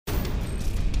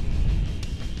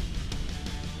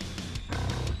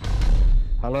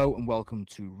Hello and welcome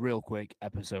to ReelQuick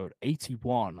episode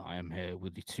 81. I am here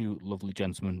with the two lovely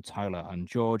gentlemen, Tyler and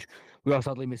George. We are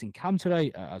sadly missing Cam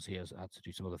today as he has had to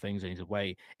do some other things and he's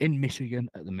away in Michigan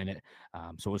at the minute.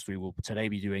 So as we will today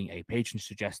be doing a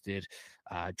patron-suggested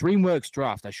Dreamworks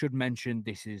draft. I should mention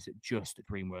this is just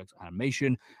Dreamworks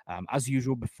animation. As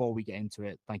usual, before we get into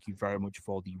it, thank you very much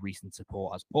for the recent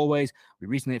support as always. We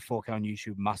recently hit 4K on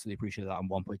YouTube, massively appreciate that,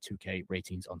 and 1.2K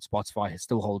ratings on Spotify. It's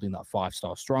still holding that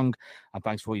 5-star strong. And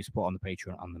thanks for all your support on the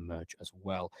Patreon and the merch as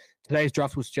well. Today's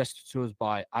draft was suggested to us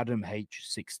by Adam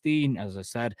H16. As I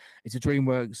said, it's a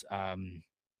Dreamworks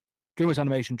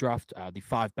animation draft, the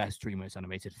 5 best Dreamworks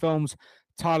animated films.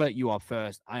 Tyler, you are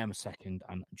first. I am second,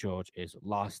 and George is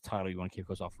last. Tyler, you want to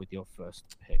kick us off with your first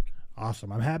pick?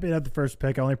 Awesome. I'm happy to have the first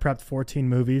pick. I only prepped 14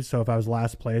 movies, so if I was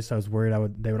last place, I was worried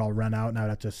they would all run out, and I would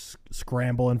have to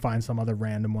scramble and find some other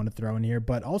random one to throw in here.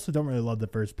 But also don't really love the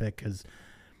first pick because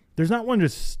there's not one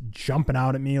just jumping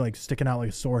out at me, like sticking out like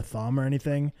a sore thumb or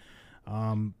anything.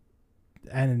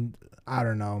 And I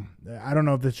don't know. I don't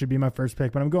know if this should be my first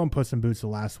pick, but I'm going Puss in Boots: The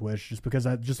Last Wish, just because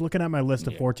just looking at my list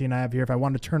of 14 I have here, if I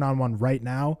wanted to turn on one right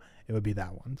now, it would be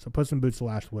that one. So Puss in Boots: The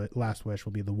Last Wish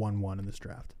will be the 1-1 in this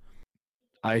draft.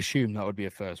 I assume that would be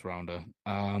a first rounder.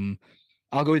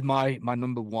 I'll go with my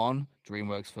number one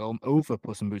Dreamworks film over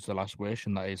Puss in Boots: The Last Wish,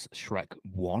 and that is Shrek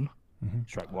 1.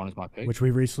 Shrek 1 is my pick. Which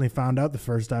we recently found out the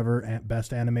first ever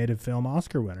Best Animated Film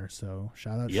Oscar winner. So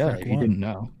shout out yeah, Shrek if 1. you didn't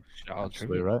know. Shout out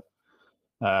Absolutely right.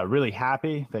 Really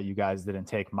happy that you guys didn't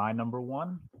take my number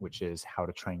one, which is How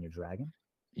to Train Your Dragon.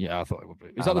 Yeah, I thought it would be.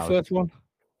 Is that the first one?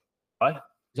 What? Is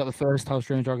that the first How to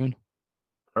Train Your Dragon?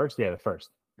 First? Yeah, the first.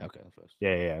 Okay, the first.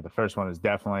 Yeah. The first one is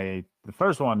definitely the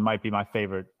first one. Might be my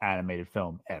favorite animated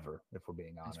film ever, if we're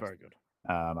being honest. It's very good.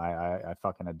 I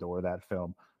fucking adore that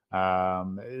film.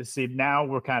 See, now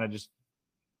we're kind of just.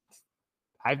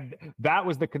 That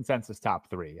was the consensus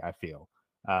top 3. I feel.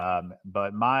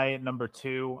 But my number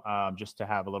 2, just to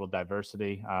have a little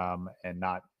diversity, and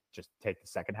not just take the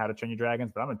second How to Train Your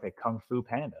Dragons, but I'm gonna take Kung Fu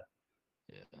Panda.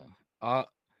 Yeah.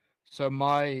 So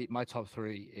my top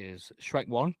 3 is Shrek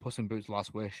 1, Puss in Boots: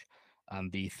 Last Wish,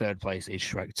 and the third place is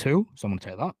Shrek 2. So I'm gonna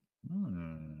take that.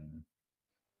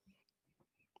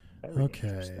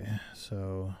 Okay,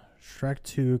 so Shrek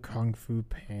 2, Kung Fu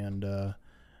Panda,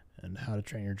 and How to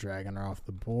Train Your Dragon are off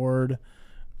the board.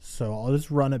 So I'll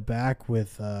just run it back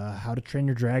with How to Train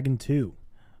Your Dragon 2.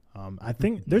 I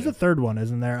think there's a third one,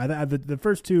 isn't there? The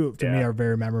first 2 to me are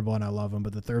very memorable and I love them,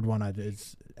 but the third one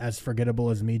is as forgettable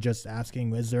as me just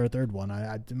asking, is there a third one?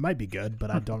 It might be good,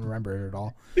 but I don't remember it at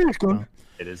all. It's good.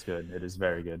 It is good. It is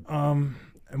very good. And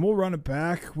we'll run it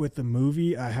back with the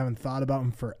movie I haven't thought about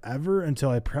in forever until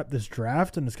I prep this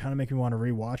draft, and it's kind of making me want to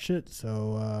rewatch it.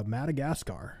 So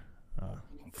Madagascar.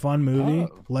 Fun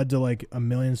movie, led to like a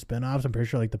million spinoffs. I'm pretty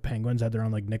sure like the Penguins had their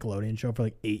own like Nickelodeon show for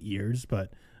like 8 years,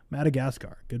 but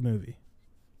Madagascar, good movie.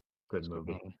 Good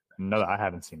movie. No, I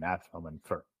haven't seen that film in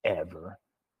forever.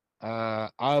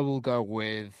 I will go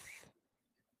with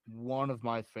one of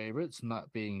my favorites, and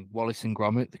that being Wallace and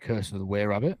Gromit: The Curse of the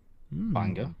Were-Rabbit.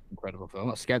 Banger, incredible film.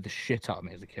 That scared the shit out of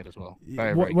me as a kid as well.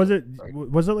 Was it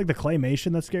like the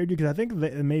claymation that scared you? Because I think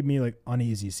it made me like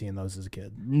uneasy seeing those as a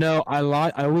kid. No, I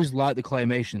always liked the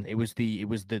claymation. It was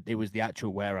the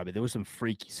actual Were-Rabbit. There was some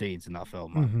freaky scenes in that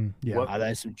film. Man. Yeah,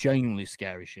 there's some genuinely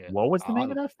scary shit. What was the name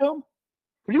of that film?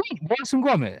 What do you mean, Wallace and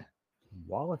Gromit?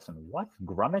 Wallace and what?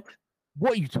 Gromit?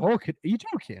 What are you talking? Are you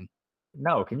joking?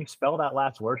 No, can you spell that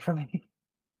last word for me?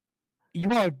 You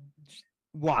are.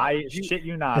 Wow. I shit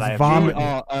you not. It's I vomit.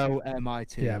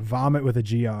 Gromit. Yeah, vomit with a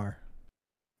GR.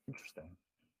 Interesting.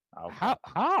 How?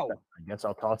 I guess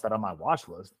I'll toss that on my watch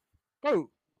list. Bro,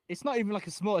 it's not even like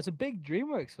a small. It's a big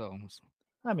DreamWorks films.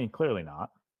 I mean, clearly not.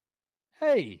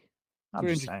 Hey, I'm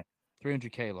just saying.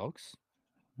 300K logs.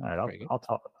 All right, I'll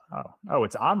talk. Oh,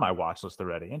 it's on my watch list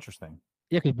already. Interesting.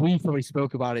 Yeah, because we probably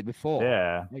spoke about it before.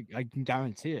 Yeah, I can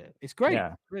guarantee it. It's great.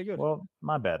 Yeah, really good. Well,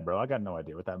 my bad, bro. I got no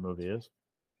idea what that movie is.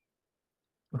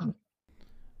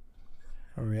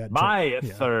 My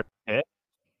third pick,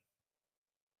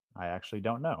 I actually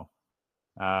don't know.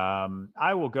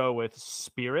 I will go with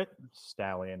Spirit,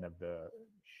 Stallion of the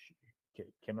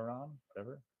Cimarron,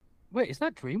 whatever. Wait, is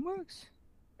that DreamWorks?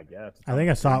 I guess. I think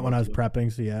I saw it when I was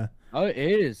prepping. So yeah. Oh, it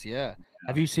is. Yeah.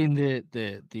 Have you seen the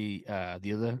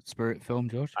other Spirit film,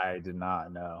 George? I did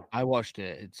not know. I watched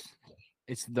it.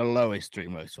 It's the lowest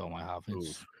DreamWorks film I have.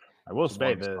 I will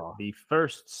say the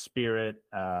first Spirit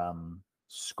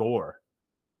score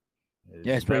is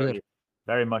it's pretty good.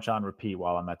 Very much on repeat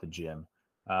while I'm at the gym.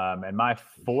 And my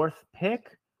fourth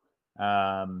pick,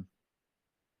 I'm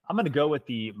going to go with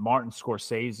the Martin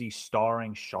Scorsese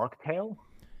starring Shark Tale.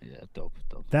 Yeah, dope.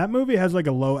 That movie has like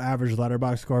a low average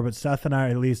letterbox score, but Seth and I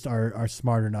at least are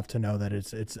smart enough to know that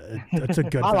it's a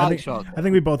good. I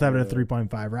think we both have it at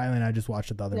 3.5. Riley and I just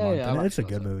watched it the other month, and it's a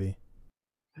good movie.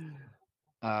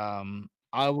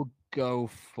 I will go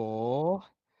for.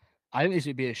 I think this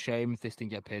would be a shame if this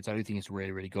didn't get paid. So I do think it's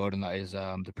really, really good, and that is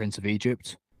The Prince of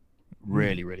Egypt.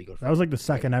 Really, really good. That was like the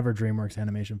second ever DreamWorks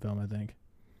animation film, I think.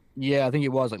 Yeah, I think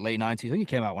it was like late 90s. I think it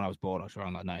came out when I was born, actually,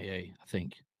 around like 98, I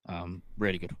think.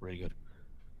 Really good, really good.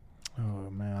 Oh,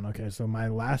 man. Okay, so my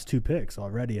last two picks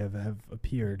already have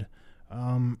appeared.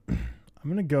 I'm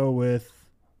going to go with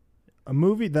a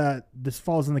movie that this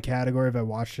falls in the category of I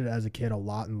watched it as a kid a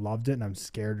lot and loved it, and I'm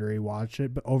scared to rewatch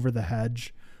it, but Over the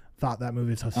Hedge. Thought that movie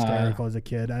was hysterical as a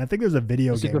kid, and I think there's a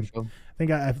video game.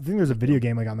 I think there's a video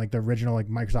game like on like the original like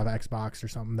Microsoft Xbox or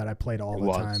something that I played all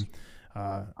the time.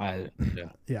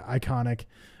 Yeah, iconic.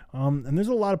 And there's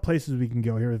a lot of places we can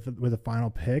go here with a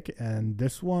final pick, and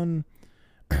this one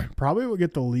probably will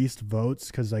get the least votes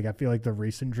because like I feel like the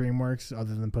recent DreamWorks,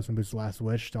 other than Puss in Boots: Last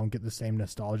Wish, don't get the same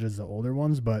nostalgia as the older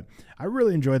ones. But I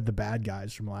really enjoyed The Bad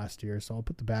Guys from last year, so I'll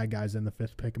put The Bad Guys in the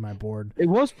 5th pick of my board. It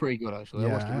was pretty good, actually.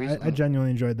 Yeah, I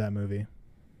genuinely enjoyed that movie.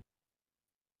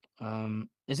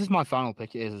 Is this my final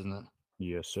pick? It is, isn't it?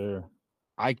 Yes, sir.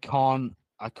 I can't.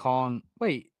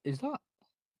 Wait, is that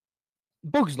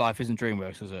Bug's Life? Isn't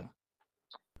DreamWorks, is it?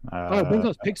 Bug's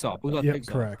Life's Pixar. Pixar.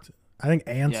 Correct. I think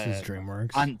Ants is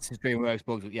DreamWorks. Ants is DreamWorks.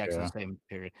 Bugs, it's the same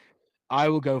period. I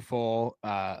will go for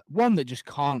one that just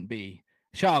can't be.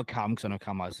 Shout out Cam, because I know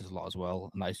Cam likes this a lot as well,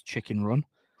 and that is Chicken Run.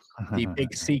 The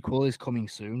big sequel is coming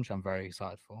soon, which I'm very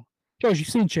excited for. George, you've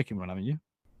seen Chicken Run, haven't you?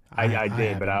 I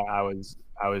did, but I was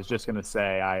just gonna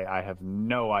say I have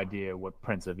no idea what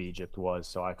Prince of Egypt was,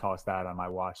 so I tossed that on my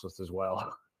watch list as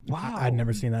well. Wow, I'd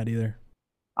never seen that either.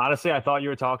 Honestly, I thought you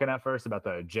were talking at first about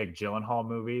the Jake Gyllenhaal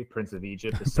movie, Prince of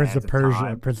Egypt. Prince of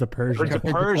Persia. Prince of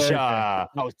Persia.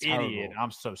 That was idiot.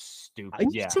 I'm so stupid.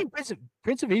 Yeah.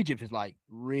 Prince of Egypt is like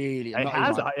really. It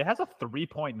has a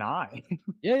 3.9.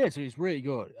 Yeah, so it's really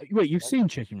good. Wait, you've seen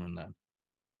Chicken Run then?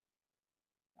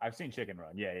 I've seen Chicken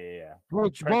Run. Yeah.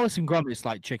 Wallace and Gromit is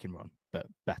like Chicken Run, but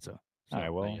better. So, all right,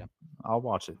 well, I'll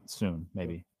watch it soon.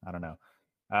 Maybe. I don't know.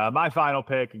 My final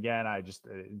pick, again,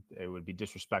 it would be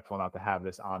disrespectful not to have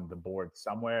this on the board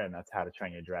somewhere, and that's How to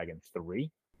Train Your Dragon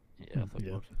 3. Yeah.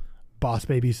 Boss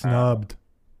Baby snubbed.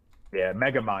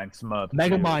 Megamind snubbed.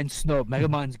 Megamind snubbed.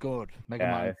 Megamind's good.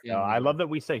 I love that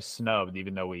we say snubbed,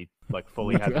 even though we like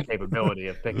fully have the capability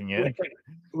of picking it.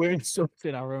 We're sucked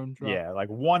in our own draft. Yeah, like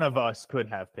one of us could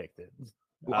have picked it.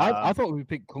 I thought we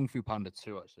picked Kung Fu Panda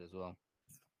 2 actually as well.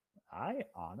 I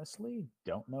honestly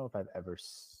don't know if I've ever,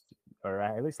 or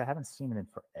at least I haven't seen it in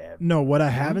forever. No, what I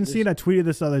haven't seen, I tweeted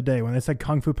this the other day when they said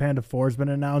Kung Fu Panda 4 has been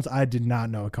announced. I did not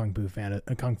know a Kung Fu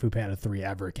Panda 3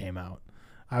 ever came out.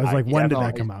 I was like, when did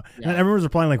that come out? Yeah. And everyone was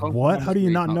replying like, Kung what? How do you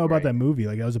not know about that movie?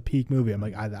 Like, that was a peak movie. I'm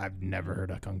like, I've never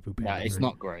heard of Kung Fu Panda. Yeah, it's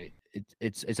not great.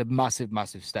 It's a massive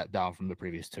step down from the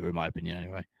previous two, in my opinion.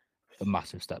 Anyway, a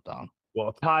massive step down.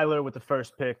 Well, Tyler with the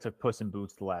first pick took Puss in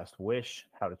Boots: The Last Wish,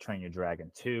 How to Train Your Dragon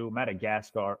 2,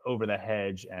 Madagascar, Over the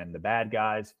Hedge, and The Bad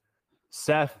Guys.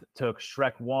 Seth took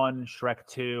Shrek 1, Shrek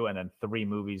 2, and then 3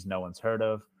 movies no one's heard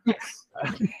of.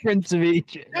 Prince of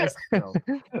Egypt.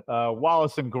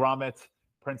 Wallace and Gromit,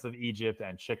 Prince of Egypt,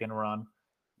 and Chicken Run.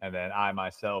 And then I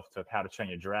myself took How to Train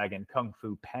Your Dragon, Kung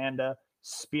Fu Panda,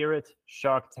 Spirit,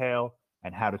 Shark Tale,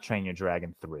 and How to Train Your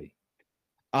Dragon 3.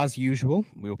 As usual,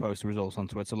 we will post the results on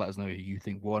Twitter. Let us know who you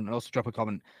think won. And also drop a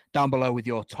comment down below with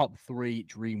your top 3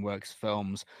 DreamWorks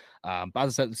films. But as I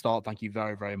said at the start, thank you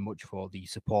very, very much for the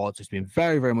support. It's been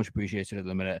very, very much appreciated at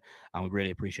the minute. And we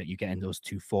really appreciate you getting those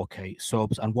 4K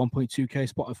subs and 1.2K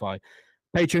Spotify.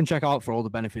 Patreon, check out for all the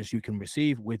benefits you can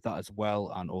receive with that as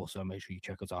well. And also make sure you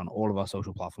check us out on all of our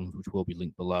social platforms, which will be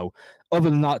linked below. Other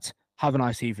than that, have a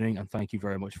nice evening. And thank you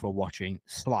very much for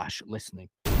watching/listening.